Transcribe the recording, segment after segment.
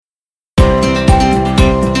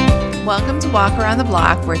welcome to Walk Around the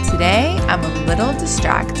Block, where today I'm a little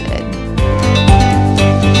distracted.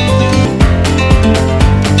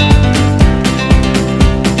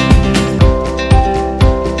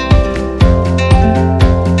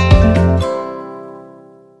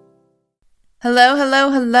 Hello, hello,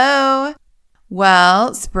 hello.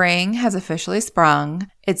 Well, spring has officially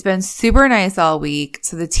sprung. It's been super nice all week,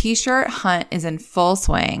 so the t-shirt hunt is in full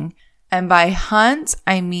swing. And by hunt,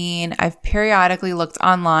 I mean I've periodically looked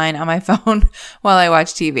online on my phone while I watch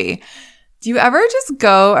TV. Do you ever just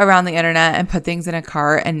go around the internet and put things in a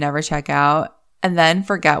cart and never check out and then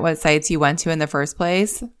forget what sites you went to in the first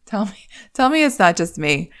place? Tell me it's not just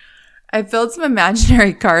me. I filled some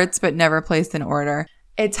imaginary carts but never placed an order.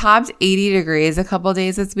 It topped 80 degrees a couple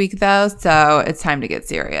days this week though, so it's time to get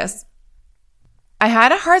serious. I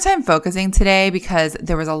had a hard time focusing today because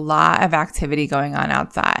there was a lot of activity going on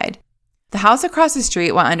outside. The house across the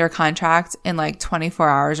street went under contract in like 24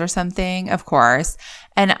 hours or something, of course,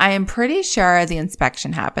 and I am pretty sure the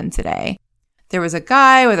inspection happened today. There was a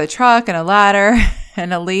guy with a truck and a ladder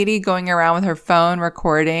and a lady going around with her phone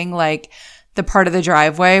recording like the part of the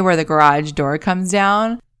driveway where the garage door comes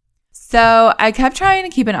down. So I kept trying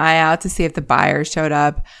to keep an eye out to see if the buyers showed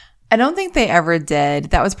up. I don't think they ever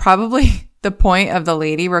did. That was probably the point of the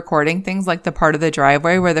lady recording things like the part of the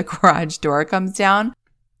driveway where the garage door comes down.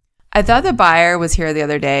 I thought the buyer was here the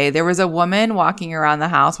other day. There was a woman walking around the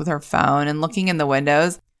house with her phone and looking in the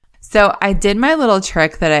windows. So I did my little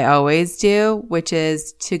trick that I always do, which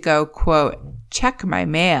is to go, quote, check my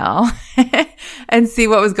mail and see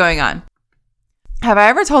what was going on. Have I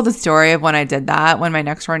ever told the story of when I did that when my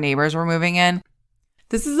next door neighbors were moving in?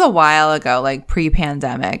 This is a while ago, like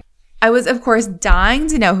pre-pandemic. I was, of course, dying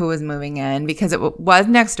to know who was moving in because it was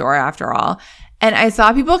next door after all. And I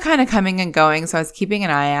saw people kind of coming and going, so I was keeping an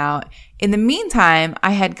eye out. In the meantime, I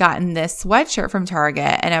had gotten this sweatshirt from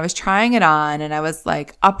Target and I was trying it on and I was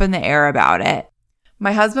like up in the air about it.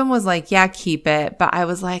 My husband was like, yeah, keep it. But I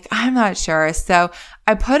was like, I'm not sure. So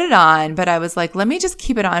I put it on, but I was like, let me just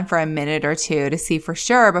keep it on for a minute or two to see for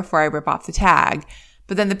sure before I rip off the tag.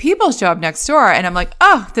 But then the people show up next door and I'm like,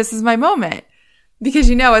 oh, this is my moment. Because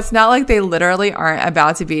it's not like they literally aren't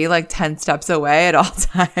about to be like 10 steps away at all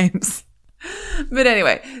times. But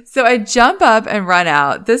anyway, so I jump up and run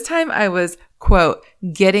out. This time I was, quote,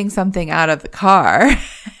 getting something out of the car.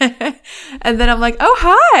 And then I'm like, oh,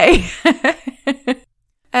 hi.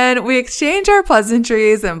 And we exchange our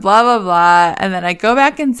pleasantries and blah, blah, blah. And then I go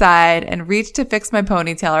back inside and reach to fix my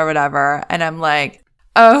ponytail or whatever. And I'm like,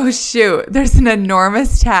 oh, shoot, there's an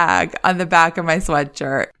enormous tag on the back of my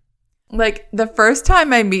sweatshirt. Like the first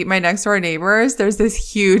time I meet my next door neighbors, there's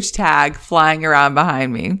this huge tag flying around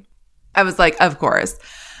behind me. I was like, of course.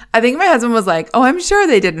 I think my husband was like, oh, I'm sure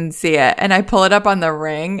they didn't see it. And I pull it up on the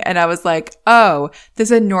Ring and I was like, oh,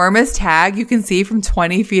 this enormous tag you can see from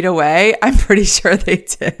 20 feet away. I'm pretty sure they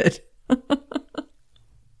did.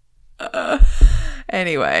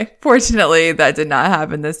 Anyway, fortunately, that did not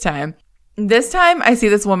happen this time. This time I see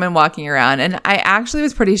this woman walking around and I actually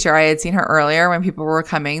was pretty sure I had seen her earlier when people were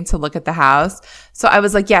coming to look at the house. So I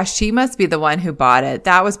was like, yeah, she must be the one who bought it.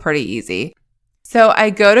 That was pretty easy. So I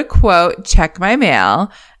go to, quote, check my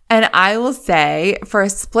mail, and I will say for a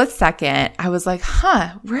split second, I was like,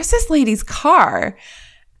 where's this lady's car?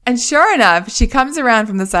 And sure enough, she comes around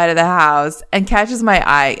from the side of the house and catches my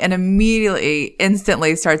eye and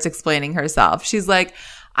instantly starts explaining herself. She's like,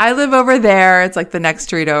 I live over there. It's like the next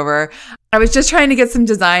street over. I was just trying to get some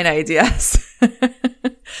design ideas.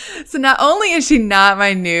 So not only is she not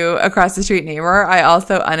my new across the street neighbor, I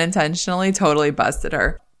also unintentionally totally busted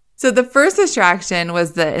her. So the first distraction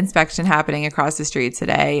was the inspection happening across the street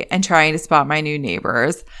today and trying to spot my new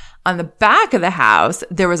neighbors. On the back of the house,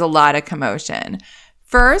 there was a lot of commotion.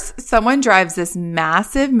 First, someone drives this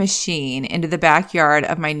massive machine into the backyard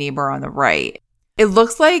of my neighbor on the right. It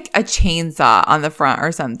looks like a chainsaw on the front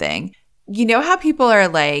or something. You know how people are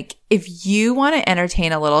like, if you want to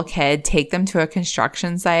entertain a little kid, take them to a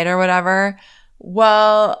construction site or whatever?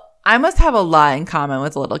 Well, I must have a lot in common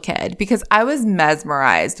with a little kid because I was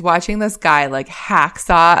mesmerized watching this guy like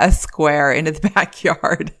hacksaw a square into the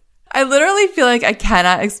backyard. I literally feel like I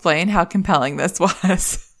cannot explain how compelling this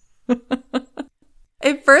was.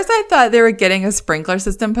 At first I thought they were getting a sprinkler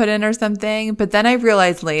system put in or something, but then I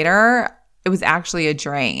realized later it was actually a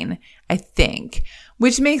drain, I think,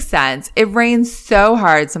 which makes sense. It rains so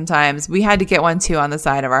hard sometimes. We had to get one too on the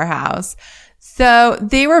side of our house. So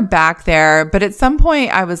they were back there, but at some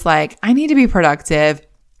point I was like, I need to be productive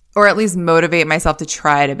or at least motivate myself to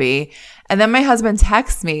try to be. And then my husband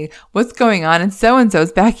texts me, what's going on in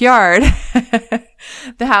so-and-so's backyard?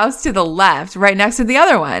 The house to the left, right next to the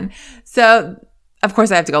other one. So Of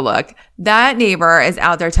course, I have to go look. That neighbor is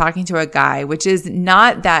out there talking to a guy, which is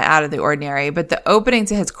not that out of the ordinary, but the opening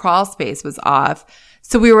to his crawl space was off.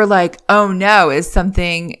 So we were like, oh no, is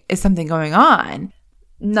something going on?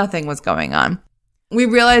 Nothing was going on. We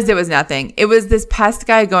realized it was nothing. It was this pest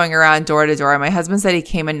guy going around door to door. My husband said he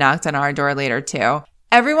came and knocked on our door later too.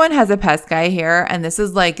 Everyone has a pest guy here, and this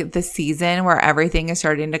is like the season where everything is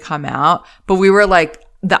starting to come out. But we were like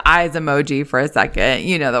the eyes emoji for a second.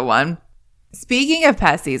 You know the one. Speaking of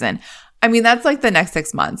pest season, I mean, that's like the next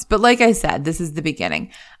 6 months. But like I said, this is the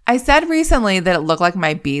beginning. I said recently that it looked like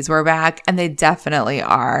my bees were back, and they definitely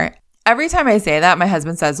are. Every time I say that, my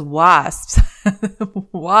husband says wasps.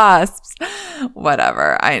 Wasps.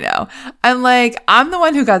 Whatever. I know. I'm like, I'm the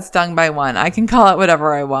one who got stung by one. I can call it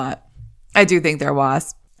whatever I want. I do think they're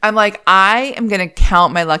wasps. I'm like, I am going to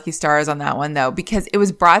count my lucky stars on that one though, because it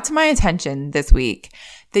was brought to my attention this week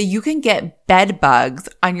that you can get bed bugs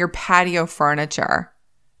on your patio furniture.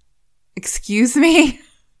 Excuse me?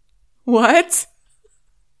 What?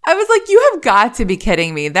 I was like, you have got to be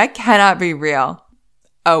kidding me. That cannot be real.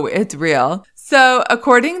 Oh, it's real. So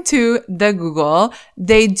according to the Google,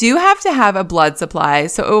 they do have to have a blood supply.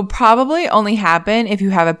 So it will probably only happen if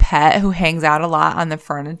you have a pet who hangs out a lot on the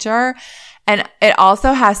furniture. And it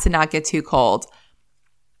also has to not get too cold.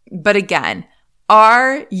 But again,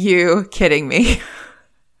 are you kidding me?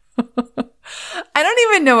 I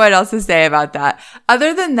don't even know what else to say about that.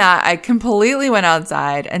 Other than that, I completely went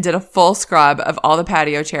outside and did a full scrub of all the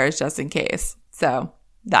patio chairs just in case. So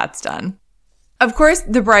that's done. Of course,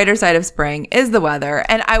 the brighter side of spring is the weather,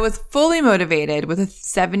 and I was fully motivated with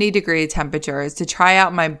 70-degree temperatures to try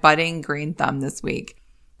out my budding green thumb this week.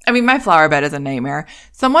 I mean, my flower bed is a nightmare.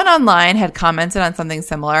 Someone online had commented on something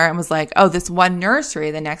similar and was like, oh, this one nursery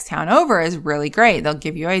the next town over is really great. They'll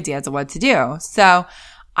give you ideas of what to do. So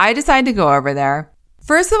I decided to go over there.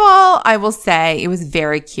 First of all, I will say it was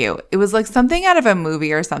very cute. It was like something out of a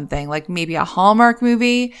movie or something, like maybe a Hallmark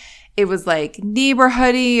movie. It was like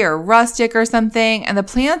neighborhoody or rustic or something, and the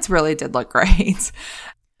plants really did look great.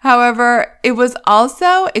 However, it was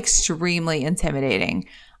also extremely intimidating.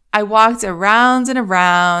 I walked around and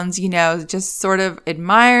around, just sort of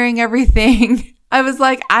admiring everything. I was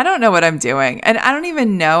like, I don't know what I'm doing, and I don't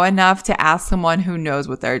even know enough to ask someone who knows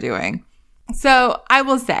what they're doing. So I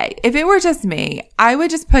will say, if it were just me, I would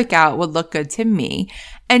just pick out what looked good to me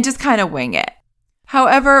and just kind of wing it.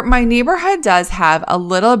 However, my neighborhood does have a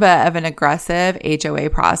little bit of an aggressive HOA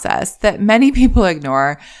process that many people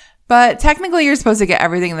ignore, but technically you're supposed to get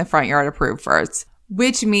everything in the front yard approved first,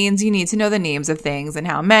 which means you need to know the names of things and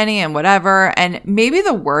how many and whatever. And maybe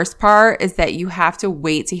the worst part is that you have to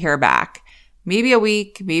wait to hear back. Maybe a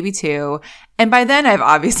week, maybe 2. And by then I've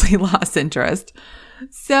obviously lost interest.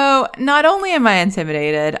 So not only am I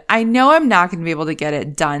intimidated, I know I'm not going to be able to get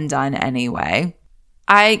it done anyway.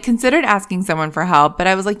 I considered asking someone for help, but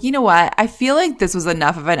I was like, you know what? I feel like this was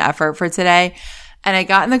enough of an effort for today. And I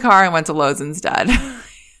got in the car and went to Lowe's instead.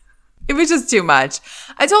 It was just too much.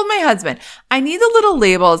 I told my husband, I need the little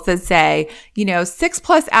labels that say,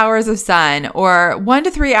 6+ hours of sun or 1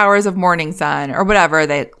 to 3 hours of morning sun or whatever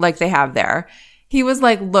they have there. He was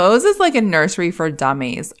like, Lowe's is like a nursery for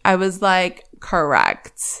dummies. I was like,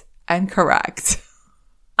 correct and correct.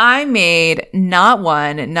 I made not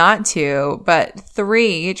 1, not 2, but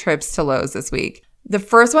 3 trips to Lowe's this week. The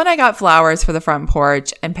first one, I got flowers for the front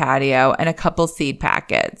porch and patio and a couple seed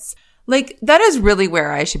packets. Like, that is really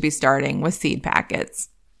where I should be starting, with seed packets.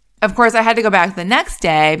 Of course, I had to go back the next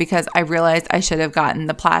day because I realized I should have gotten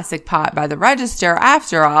the plastic pot by the register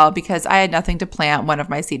after all, because I had nothing to plant one of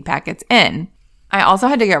my seed packets in. I also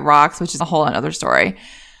had to get rocks, which is a whole other story.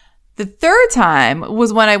 The third time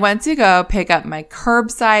was when I went to go pick up my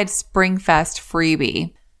curbside SpringFest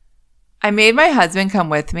freebie. I made my husband come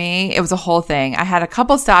with me. It was a whole thing. I had a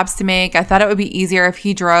couple stops to make. I thought it would be easier if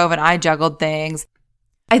he drove and I juggled things.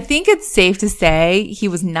 I think it's safe to say he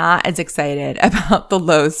was not as excited about the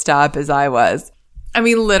Lowe's stop as I was. I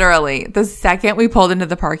mean, literally, the second we pulled into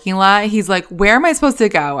the parking lot, he's like, where am I supposed to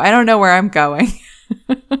go? I don't know where I'm going.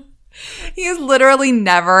 He is literally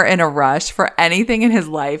never in a rush for anything in his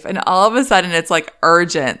life. And all of a sudden, it's like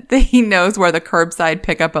urgent that he knows where the curbside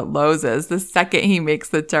pickup at Lowe's is the second he makes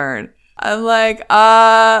the turn. I'm like,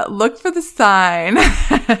 look for the sign.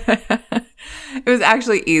 It was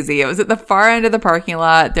actually easy. It was at the far end of the parking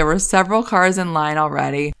lot. There were several cars in line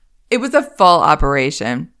already. It was a full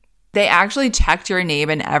operation. They actually checked your name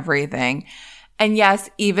and everything. And yes,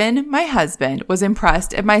 even my husband was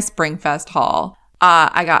impressed at my SpringFest haul.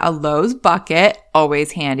 I got a Lowe's bucket,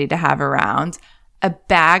 always handy to have around, a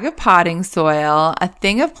bag of potting soil, a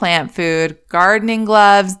thing of plant food, gardening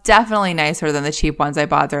gloves, definitely nicer than the cheap ones I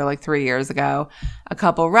bought there like 3 years ago, a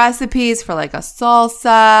couple recipes for like a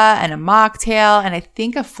salsa and a mocktail, and I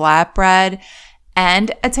think a flatbread,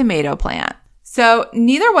 and a tomato plant. So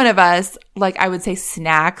neither one of us, like I would say,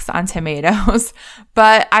 snacks on tomatoes,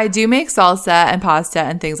 but I do make salsa and pasta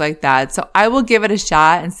and things like that. So I will give it a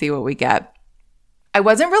shot and see what we get. I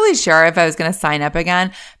wasn't really sure if I was going to sign up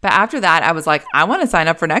again, but after that, I was like, I want to sign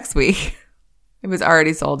up for next week. It was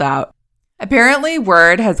already sold out. Apparently,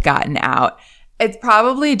 word has gotten out. It's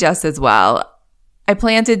probably just as well. I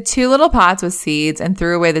planted 2 little pots with seeds and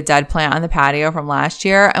threw away the dead plant on the patio from last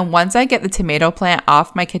year. And once I get the tomato plant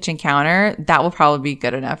off my kitchen counter, that will probably be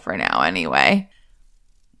good enough for now anyway.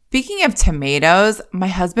 Speaking of tomatoes, my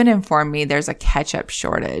husband informed me there's a ketchup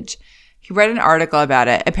shortage. He read an article about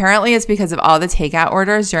it. Apparently, it's because of all the takeout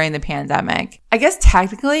orders during the pandemic. I guess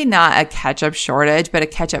technically not a ketchup shortage, but a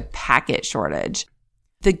ketchup packet shortage.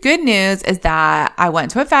 The good news is that I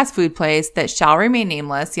went to a fast food place that shall remain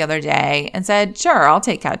nameless the other day and said, sure, I'll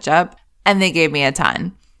take ketchup. And they gave me a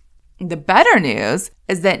ton. The better news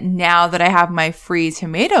is that now that I have my free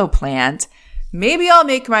tomato plant, maybe I'll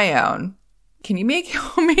make my own. Can you make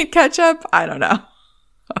homemade ketchup? I don't know.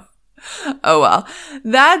 Oh well,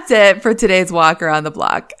 that's it for today's Walk Around the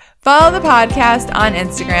Block. Follow the podcast on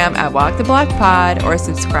Instagram at Walk the Block Pod or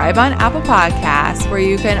subscribe on Apple Podcasts, where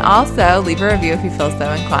you can also leave a review if you feel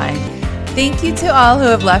so inclined. Thank you to all who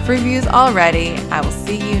have left reviews already. I will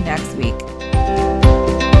see you next week.